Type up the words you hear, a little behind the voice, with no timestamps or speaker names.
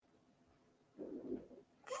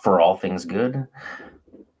For all things good,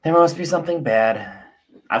 there must be something bad.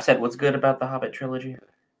 I've said what's good about the Hobbit trilogy.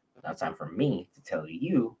 Now it's time for me to tell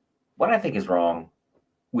you what I think is wrong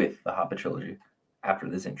with the Hobbit trilogy after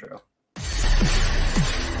this intro.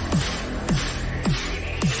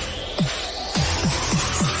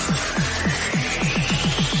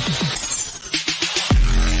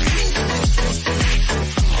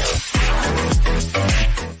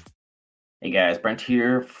 Hey guys, Brent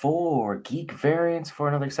here for Geek Variants for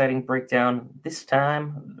another exciting breakdown. This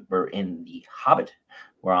time we're in the Hobbit.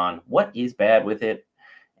 We're on what is bad with it,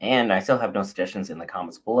 and I still have no suggestions in the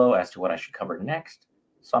comments below as to what I should cover next.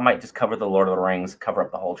 So I might just cover the Lord of the Rings, cover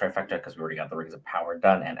up the whole trifecta because we already got the Rings of Power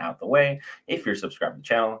done and out the way. If you're subscribed to the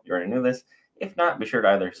channel, you already knew this. If not, be sure to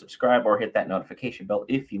either subscribe or hit that notification bell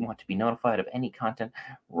if you want to be notified of any content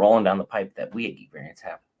rolling down the pipe that we at Geek Variants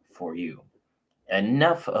have for you.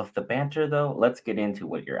 Enough of the banter, though. Let's get into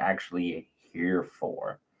what you're actually here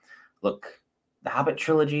for. Look, the Hobbit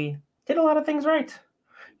trilogy did a lot of things right.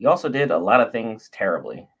 You also did a lot of things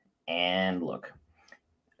terribly. And look,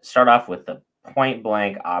 start off with the point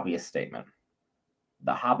blank obvious statement.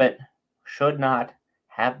 The Hobbit should not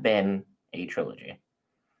have been a trilogy.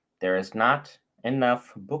 There is not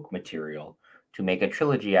enough book material to make a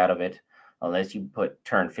trilogy out of it unless you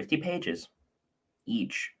turn 50 pages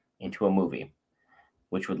each into a movie,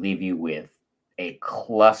 which would leave you with a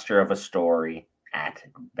cluster of a story at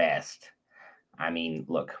best. I mean,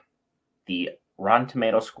 look, the Rotten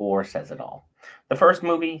Tomato score says it all. The first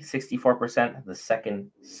movie, 64%, the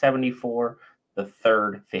second, 74%, the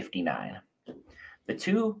third, 59%. The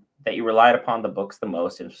two that you relied upon the books the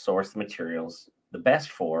most and sourced the materials the best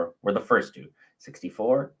for were the first two,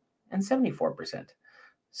 64 and 74%.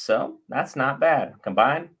 So that's not bad.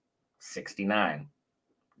 Combined, 69.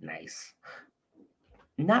 Nice.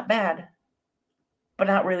 Not bad, but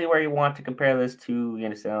not really where you want to compare this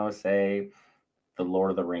to, say, the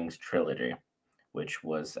Lord of the Rings trilogy, which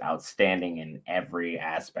was outstanding in every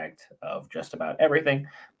aspect of just about everything,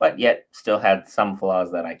 but yet still had some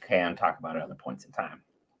flaws that I can talk about at other points in time.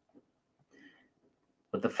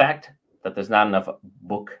 With the fact that there's not enough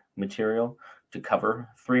book material to cover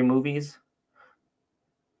 3 movies,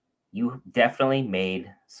 you definitely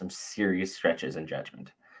made some serious stretches in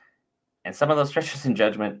judgment. And some of those stretches in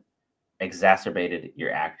judgment exacerbated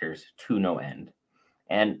your actors to no end.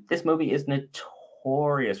 And this movie is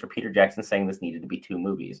notorious for Peter Jackson saying this needed to be 2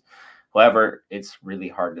 movies. However, it's really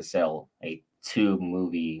hard to sell a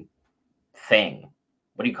 2-movie thing.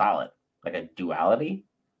 What do you call it? Like a duality?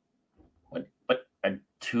 What a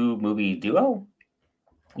 2-movie duo?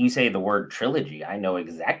 You say the word trilogy, I know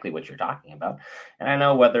exactly what you're talking about. And I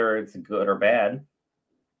know whether it's good or bad.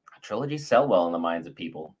 Trilogies sell well in the minds of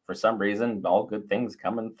people. For some reason, all good things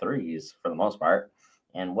come in 3s for the most part.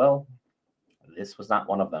 And well, this was not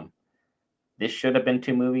one of them. This should have been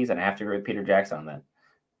 2 movies, and I have to agree with Peter Jackson on that.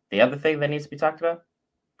 The other thing that needs to be talked about,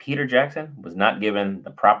 Peter Jackson was not given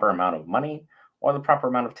the proper amount of money or the proper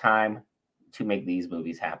amount of time to make these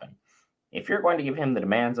movies happen. If you're going to give him the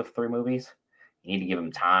demands of 3 movies, you need to give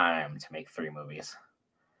him time to make 3 movies.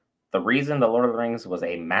 The reason The Lord of the Rings was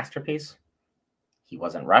a masterpiece, he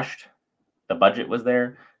wasn't rushed, the budget was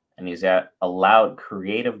there, and he's allowed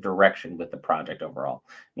creative direction with the project overall.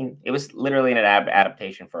 I mean, it was literally an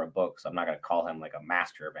adaptation for a book, so I'm not going to call him like a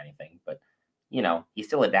master of anything, but, he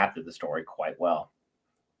still adapted the story quite well.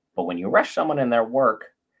 But when you rush someone in their work,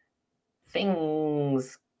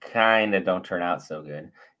 things kind of don't turn out so good.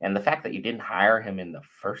 And the fact that you didn't hire him in the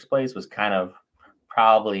first place was kind of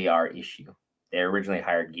probably our issue. They originally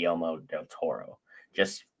hired Guillermo del Toro,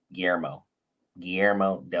 just Guillermo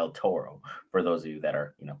del Toro. For those of you that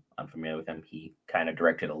are, unfamiliar with him, he kind of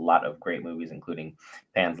directed a lot of great movies, including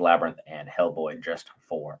Pan's Labyrinth and Hellboy, just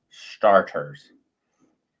for starters.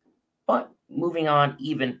 But moving on,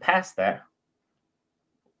 even past that,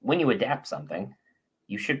 when you adapt something,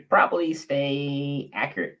 you should probably stay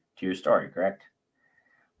accurate to your story, correct?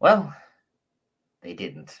 Well, they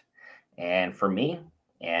didn't. And for me,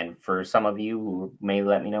 and for some of you who may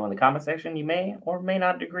let me know in the comment section, you may or may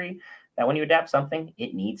not agree that when you adapt something,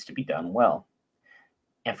 it needs to be done well.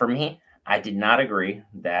 And for me, I did not agree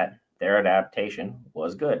that their adaptation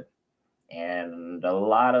was good. And a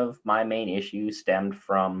lot of my main issues stemmed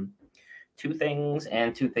from 2 things,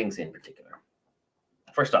 and 2 things in particular.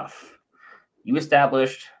 First off, you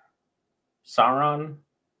established Sauron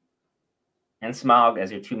and Smaug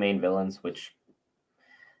as your 2 main villains, which,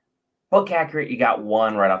 book accurate, you got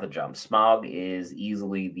one right off the jump. Smaug is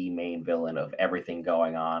easily the main villain of everything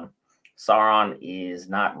going on. Sauron is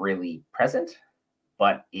not really present,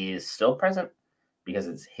 but is still present because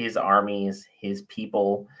it's his armies, his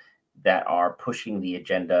people that are pushing the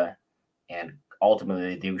agenda, and ultimately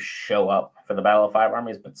they do show up for the Battle of Five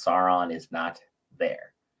Armies, but Sauron is not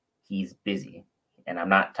there. He's busy. And I'm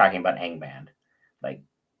not talking about Angband. Like,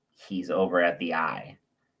 he's over at the Eye.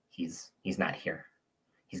 He's not here.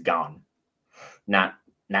 He's gone. Not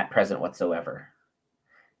present whatsoever.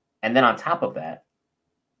 And then on top of that,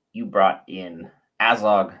 you brought in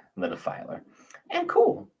Azog the Defiler. And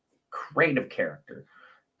cool, creative character.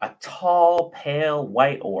 A tall, pale,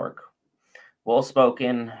 white orc. Well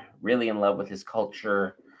spoken, really in love with his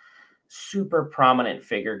culture. Super prominent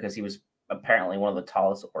figure because he was apparently one of the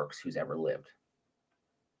tallest orcs who's ever lived.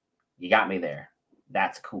 You got me there.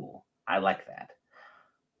 That's cool. I like that.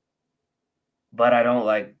 But I don't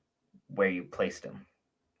like where you placed him.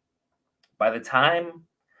 By the time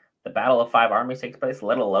the Battle of Five Armies takes place,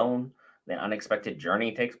 let alone the unexpected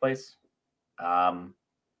journey takes place,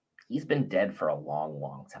 he's been dead for a long,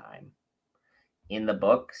 long time. In the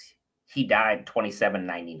books, he died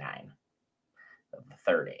 2799 of the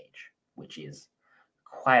Third Age, which is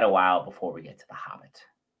quite a while before we get to the Hobbit.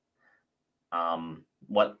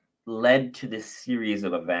 What led to this series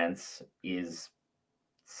of events is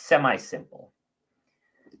semi-simple.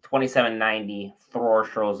 2790, Thor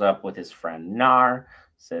shows up with his friend Nar,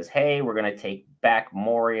 says, hey, we're going to take back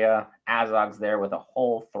Moria. Azog's there with a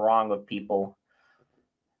whole throng of people.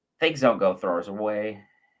 Things don't go Thor's way.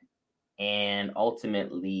 And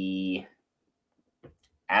ultimately,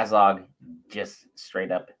 Azog just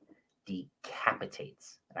straight up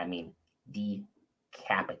decapitates. I mean,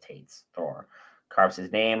 decapitates Thor. Carves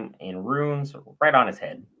his name in runes right on his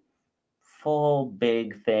head. Full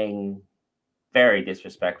big thing. Very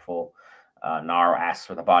disrespectful. Nar asks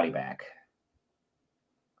for the body back.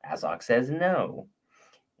 Azog says no.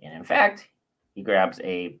 And in fact, he grabs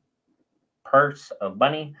a purse of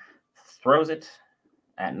money, throws it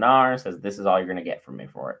at Nar, says, this is all you're going to get from me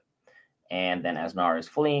for it. And then as Nar is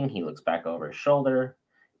fleeing, he looks back over his shoulder,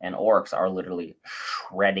 and orcs are literally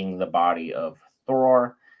shredding the body of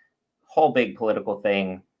Thor. Whole big political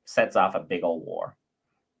thing, sets off a big old war.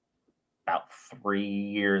 About 3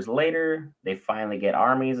 years later, they finally get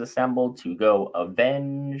armies assembled to go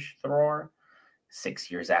avenge Thor.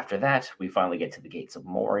 6 years after that, we finally get to the gates of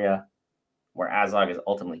Moria, where Azog is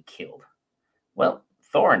ultimately killed. Well,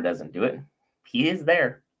 Thorin doesn't do it. He is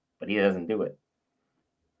there, but he doesn't do it.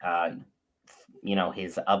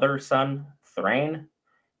 His other son, Thrain,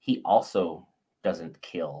 he also doesn't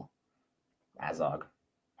kill Azog.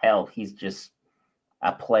 Hell, he's just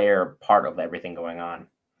a player, part of everything going on.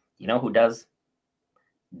 You know who does?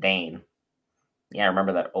 Dane. Yeah,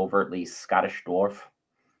 remember that overtly Scottish dwarf,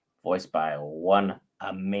 voiced by one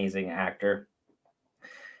amazing actor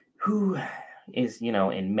who is,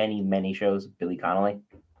 in many, many shows, Billy Connolly.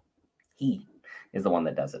 He is the one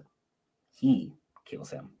that does it. He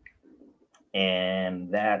kills him.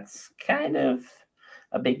 And that's kind of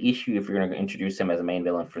a big issue if you're going to introduce him as a main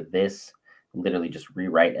villain for this. Literally just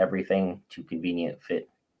rewrite everything to conveniently fit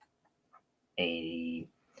a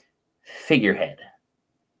figurehead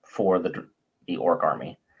for the orc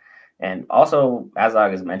army. And also,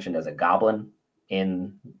 Azog is mentioned as a goblin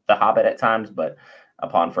in The Hobbit at times, but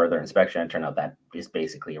upon further inspection, it turned out that is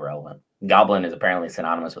basically irrelevant. Goblin is apparently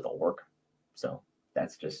synonymous with orc, so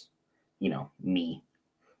that's just, me.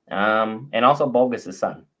 And also Bolgus'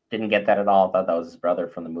 son. Didn't get that at all. I thought that was his brother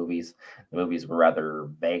from the movies. The movies were rather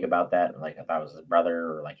vague about that. Like, I thought it was his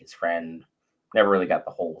brother or like his friend. Never really got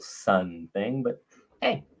the whole son thing, but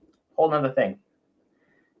hey, whole nother thing.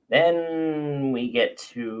 Then we get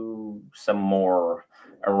to some more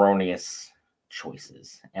erroneous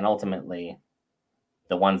choices, and ultimately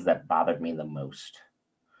the ones that bothered me the most.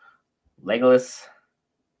 Legolas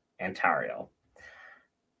and Tauriel.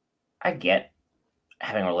 I get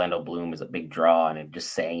having Orlando Bloom is a big draw, and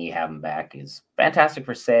just saying you have him back is fantastic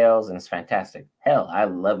for sales, and it's fantastic. Hell, I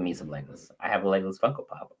love me some Legolas. I have a Legolas Funko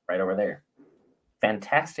Pop right over there.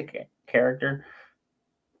 Fantastic character,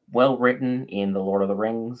 well written in The Lord of the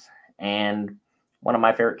Rings, and one of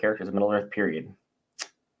my favorite characters of Middle Earth, period.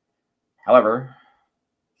 However,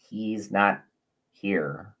 he's not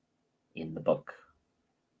here in the book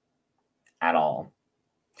at all.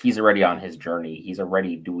 He's already on his journey. He's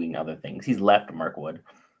already doing other things. He's left Mirkwood.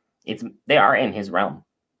 They are in his realm,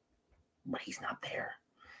 but he's not there.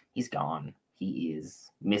 He's gone. He is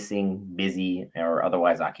missing, busy, or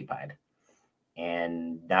otherwise occupied.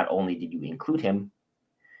 And not only did you include him,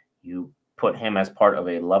 you put him as part of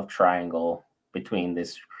a love triangle between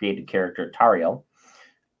this created character, Tauriel,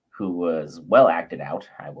 who was well acted out,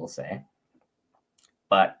 I will say,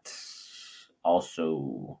 but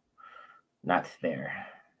also not there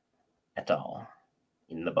at all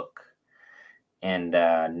in the book. And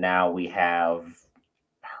now we have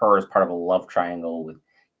her as part of a love triangle with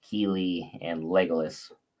Keely and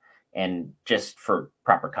Legolas. And just for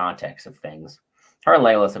proper context of things, her and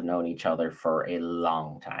Legolas have known each other for a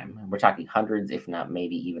long time. We're talking hundreds, if not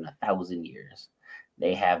maybe even 1,000 years.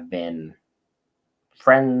 They have been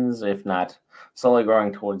friends, if not slowly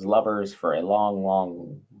growing towards lovers, for a long,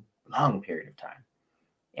 long, long period of time.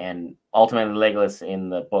 And ultimately, Legolas in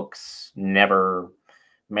the books never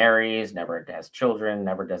marries, never has children,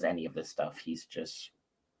 never does any of this stuff. He's just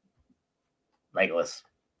Legolas.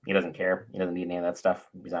 He doesn't care. He doesn't need any of that stuff.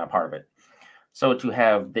 He's not a part of it. So to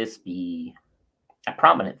have this be a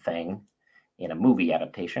prominent thing in a movie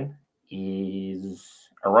adaptation is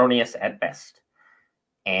erroneous at best.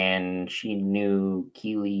 And she knew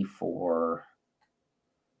Keely for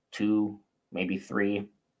 2, maybe 3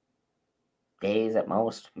 days at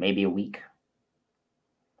most, maybe a week.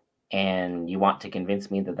 And you want to convince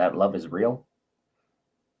me that that love is real?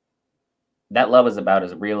 That love is about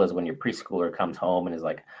as real as when your preschooler comes home and is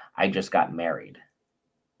like, I just got married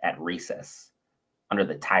at recess under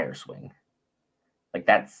the tire swing. Like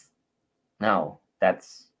that's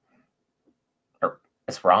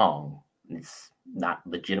wrong. It's not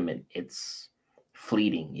legitimate. It's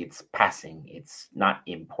fleeting. It's passing. It's not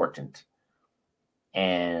important.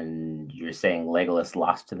 And you're saying Legolas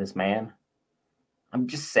lost to this man? I'm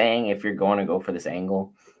just saying if you're going to go for this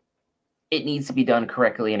angle, it needs to be done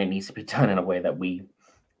correctly and it needs to be done in a way that we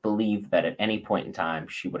believe that at any point in time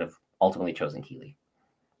she would have ultimately chosen Keely.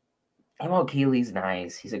 And while Keely's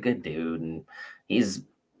nice, he's a good dude, and he's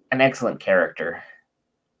an excellent character.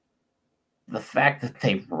 The fact that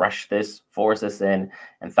they rushed this, forced this in,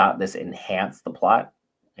 and thought this enhanced the plot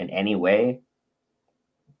in any way,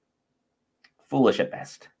 foolish at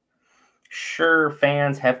best. Sure,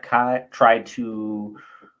 fans have tried to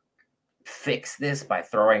fix this by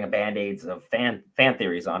throwing a band-aids of fan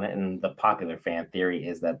theories on it, and the popular fan theory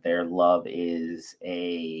is that their love is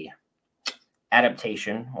a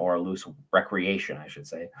adaptation, or a loose recreation, I should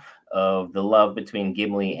say, of the love between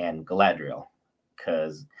Gimli and Galadriel.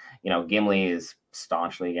 Because, Gimli is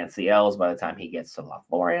staunchly against the elves by the time he gets to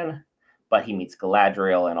Lothlorien, but he meets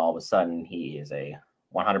Galadriel, and all of a sudden he is a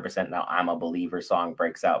 100% now I'm a believer song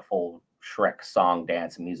breaks out, full Shrek song,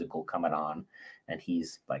 dance, musical coming on, and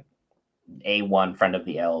he's like A1 friend of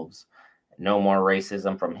the elves. No more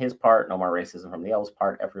racism from his part, no more racism from the elves'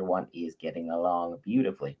 part. Everyone is getting along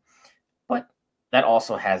beautifully. But that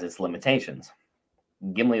also has its limitations.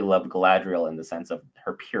 Gimli loved Galadriel in the sense of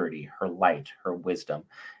her purity, her light, her wisdom,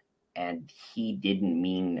 and he didn't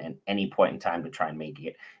mean at any point in time to try and make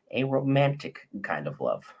it a romantic kind of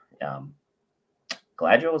love.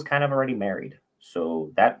 Galadriel was kind of already married,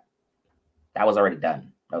 so that was already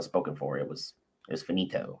done. That was spoken for. It was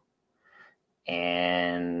finito.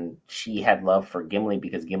 And she had love for Gimli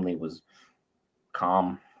because Gimli was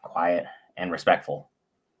calm, quiet, and respectful.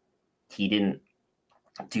 He didn't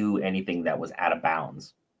do anything that was out of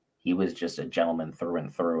bounds. He was just a gentleman through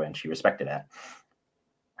and through, and she respected that.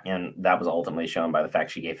 And that was ultimately shown by the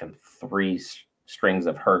fact she gave him 3 strings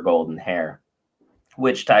of her golden hair,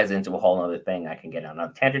 which ties into a whole other thing I can get on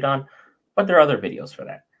a tangent on, but there are other videos for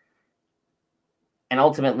that. And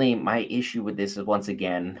ultimately, my issue with this is, once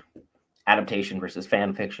again, adaptation versus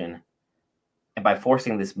fan fiction. And by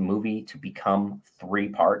forcing this movie to become 3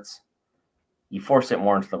 parts, you force it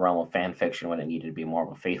more into the realm of fan fiction when it needed to be more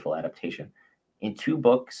of a faithful adaptation. In 2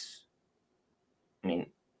 books, in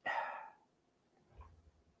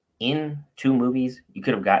 2 movies, you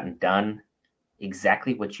could have gotten done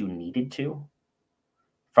exactly what you needed to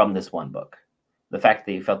from this 1 book. The fact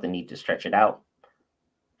that you felt the need to stretch it out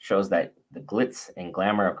shows that the glitz and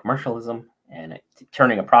glamour of commercialism and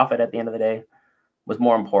turning a profit at the end of the day was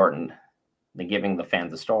more important than giving the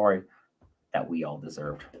fans a story that we all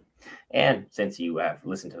deserved. And since you have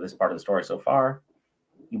listened to this part of the story so far,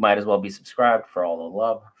 you might as well be subscribed for all the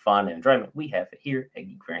love, fun, and enjoyment we have here at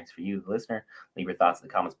Geek Variants for you, the listener. Leave your thoughts in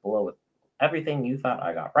the comments below with everything you thought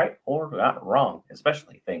I got right or got wrong,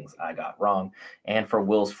 especially things I got wrong. And for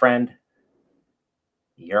Will's friend,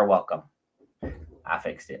 you're welcome. I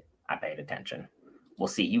fixed it. I paid attention. We'll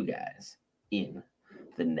see you guys in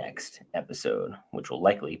the next episode, which will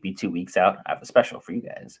likely be 2 weeks out. I have a special for you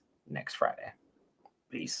guys next Friday.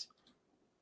 Peace.